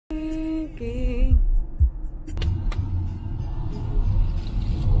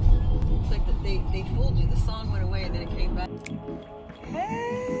song went away and then it came back.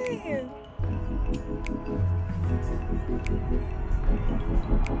 Hey!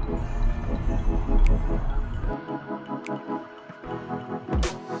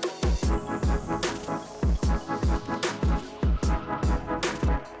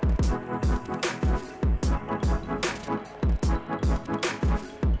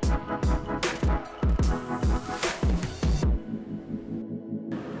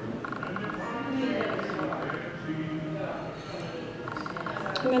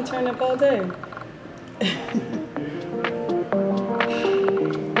 I'm gonna turn up all day.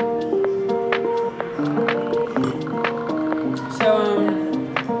 So,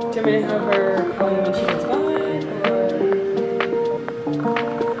 do you want me to have her call you when she gets back, or?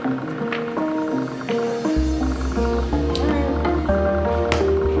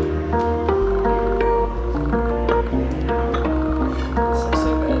 So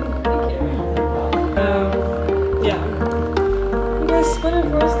good. Thank you. Yeah. You guys split it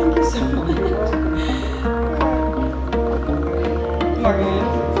for us. Thank you so much. Morgan.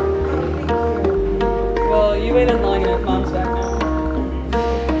 Well, you waited long enough. Mom's back now.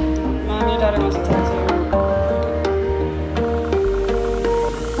 Mom, your daughter wants to talk to you.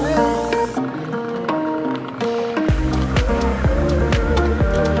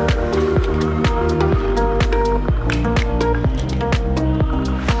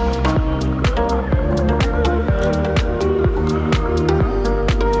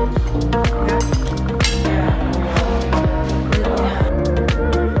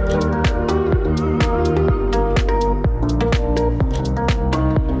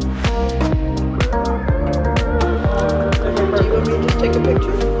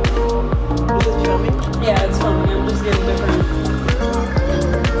 Yeah, it's filming. I'm just getting different.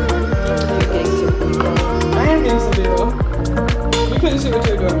 I am getting some B-roll. You couldn't see what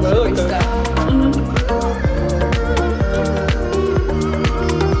you were doing, but it looked good.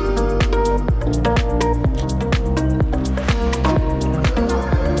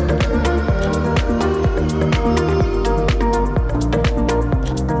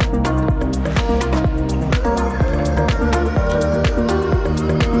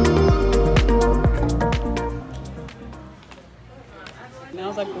 And I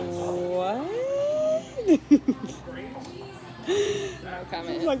was like, what? No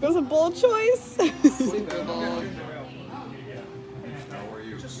comment. Like, that's a bold choice. Super bold.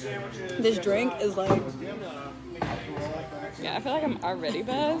 This drink is like, Yeah, I feel like I'm already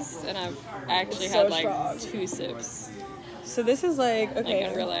buzzed, and I've actually It's so had like strong. 2 sips, so this is like, okay.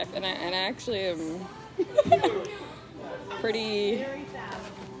 like in real life, and I actually am pretty.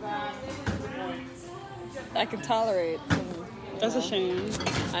 I can tolerate some. That's a shame.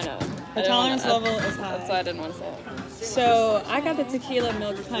 I know. Her tolerance level is high. That's why I didn't want to say it. So I got the tequila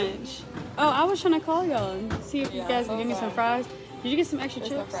milk punch. Oh, I was trying to call y'all and see if you Yeah, guys so can give me was some I. fries. Did you get some extra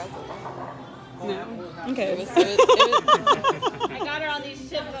There's no chips? fries. No. Okay. It was I got her on these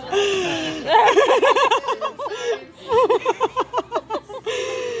chips.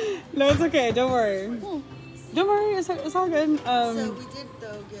 No, it's okay. Don't worry. Don't worry. It's all good. So we did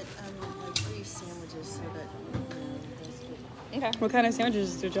though get like 3 sandwiches so that Okay. What kind of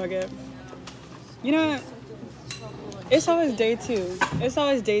sandwiches did y'all get? You know what? It's always day 2. It's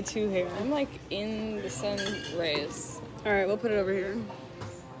always day 2 here. I'm like in the sun rays. All right, we'll put it over here.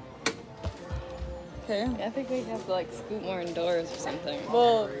 Okay. I think we have to like scoot more indoors or something.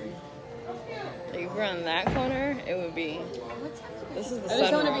 Well, Like if we're on that corner, it would be. This is the I just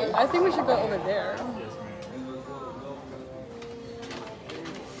sun. want to be. I think we should go over there.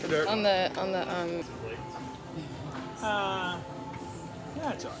 On the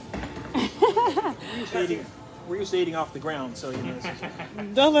Yeah, it's alright. We're used to eating off the ground, so you know.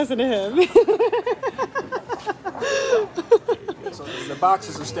 Don't listen to him. So the box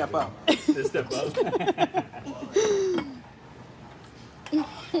is a step up. This step up.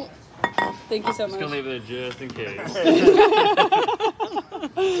 Thank you so Just much. gonna leave it just in case.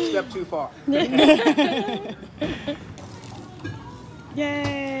 Step too far.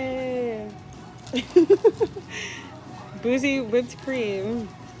 Yay! Boozy whipped cream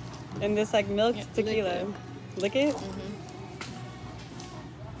and this like milk tequila. Lick it?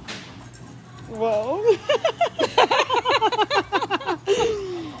 Whoa.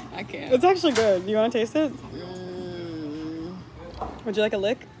 I can't. It's actually good. You want to taste it? Would you like a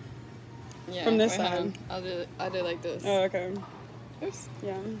lick? Yeah, From this wait, hold side. on. I'll do like this. Oh, okay. Oops.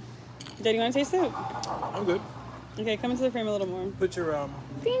 Yeah. Dad, you want to taste it? I'm good. Okay, come into the frame a little more. Put your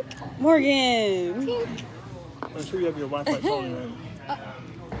Pink. Morgan! Pink. I'm sure you have your Wi-Fi phone right.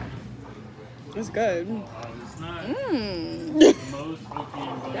 It's good. It's not Mmm. most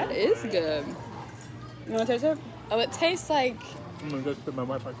opium, but That is good. You want to taste it? Oh, it tastes like, I'm gonna go put my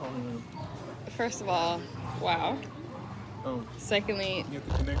Wi-Fi calling in. first of all, wow. Oh, Secondly, you have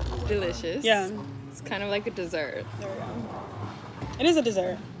to connect to the Wi-Fi. delicious. Yeah. It's kind of like a dessert. There we go. It is a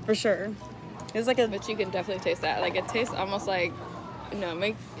dessert, for sure. It's like a... But you can definitely taste that. Like, it tastes almost like,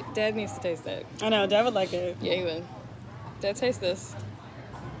 no, Dad needs to taste it. I know, Dad would like it. Yeah, he would. Dad, taste this.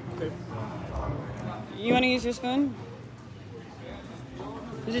 Okay. You want to use your spoon?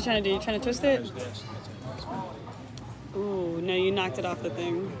 What are you trying to do? You trying to twist it? Yes. Ooh, no, you knocked it off the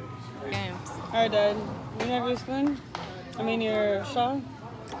thing. Games. All right, Dad. You have your spoon? I mean, your straw?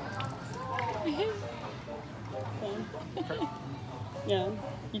 Okay. Yeah.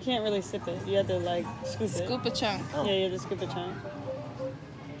 You can't really sip it. You have to, like, scoop it. Scoop a chunk. Oh. Yeah, you have to scoop a chunk.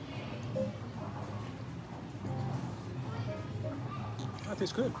 That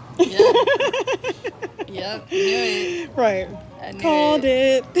tastes good. Yeah. Yep, knew it. Right. I knew Called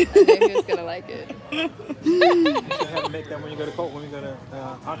it. I knew he was gonna like it. You should have to make that when you go to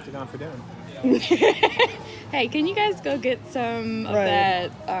Octagon for dinner. Hey, can you guys go get some of Right.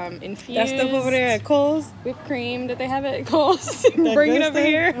 that infused That stuff over there at Kohl's. whipped cream that they have at Kohl's? That Bring it good over stuff?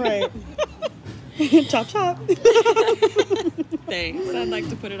 here. Right. Chop, chop. Thanks. I'd like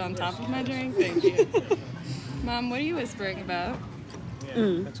to put it on top of my drink. Thank you. Mom, what are you whispering about?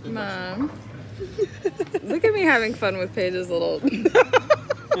 Yeah, that's good. Mom. Look at me having fun with Paige's little...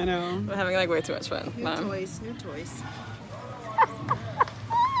 I know. I'm having like way too much fun. New Mom. toys, new toys.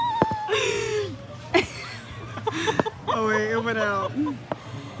 Oh, wait, it went out.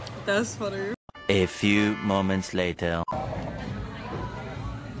 That's funny. A few moments later.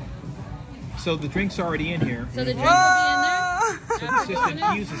 So the drink's already in here. So the drink will be in there. So this just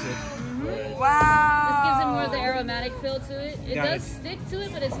infuses it. Wow. This gives it more of the aromatic feel to it. It Got does it. stick to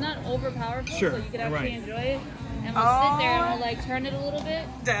it, but it's not overpowerful, Sure, so you can actually right. enjoy it. And we'll sit there and we'll like turn it a little bit.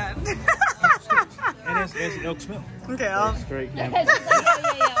 Dad. And it has an elk smell. Okay, I'll... Straight It's camera. just like,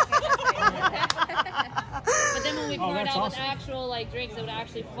 oh, yeah, okay, that's right. But then when we pour it that's out awesome. with actual like drinks, it would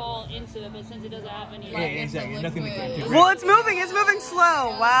actually fall into it. But since it doesn't have any, Yeah, exactly. Nothing to do. Well, it's moving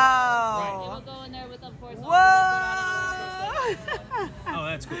slow. it Wow. will go in there with, of course, all the Whoa. liquid out of it. Oh,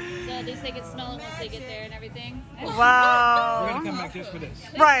 that's cool. So at least they can smell it once they get there and everything. We're Wow. gonna come back just for this.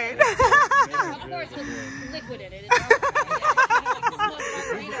 Right. Of course, with liquid in it. It's not like smoked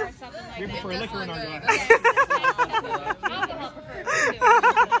margarita or something like Here that. for liquor in our glass. Alcohol preferred.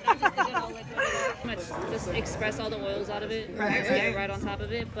 Just express all the oils out of it. Right on top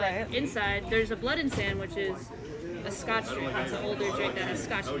of it. But inside, there's a blood and sand, which is a Scotch drink. It's an older drink that has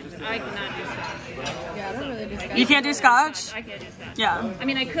Scotch in it. I cannot do Scotch. Yeah, I don't really do Scotch. You can't do Scotch? I can't do Scotch. Yeah. I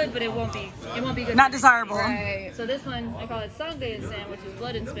mean, I could, but it won't be good. Not desirable. Right. So this one, I call it sangre and sand, which is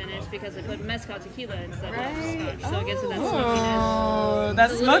blood in Spanish, because I put mezcal tequila instead Right. of Scotch. So it gets to that smokiness. Oh,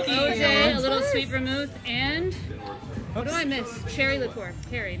 that's A little smoky. OJ, a little sweet vermouth, and what do I miss? Cherry liqueur,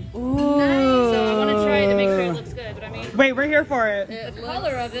 carried. Ooh. So I want to try it to make sure it looks good, but I mean, Wait, we're here for it. It the looks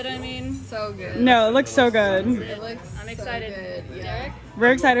color of it, I mean, so good. No, it looks so good. It looks I'm excited. So good. Yeah. Derek?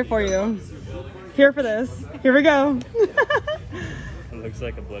 We're excited for you. Here for this. Here we go. It looks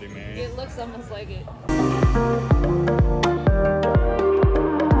like a Bloody Mary. It looks almost like it.